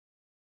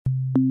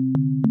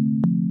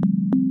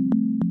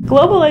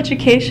Global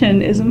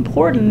education is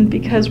important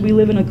because we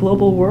live in a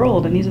global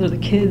world, and these are the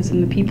kids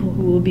and the people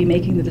who will be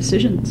making the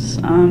decisions.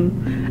 I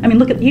mean,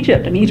 look at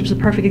Egypt. I mean, Egypt's a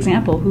perfect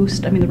example.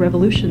 The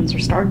revolutions are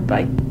started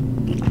by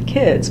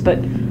kids, but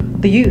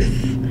the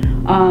youth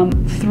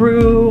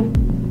through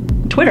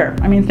Twitter.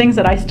 I mean, things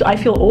that I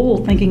feel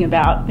old thinking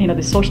about. You know,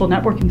 the social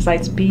networking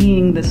sites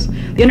being this.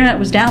 The internet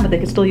was down, but they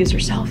could still use their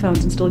cell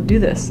phones and still do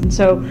this, and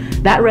so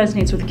that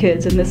resonates with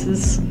kids. And this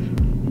is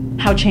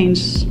how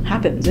change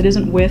happens. It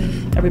isn't with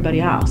everybody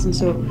else. And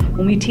so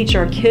when we teach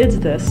our kids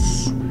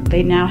this,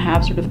 they now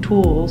have sort of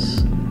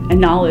tools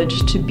and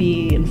knowledge to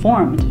be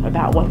informed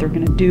about what they're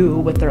going to do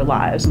with their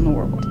lives in the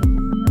world.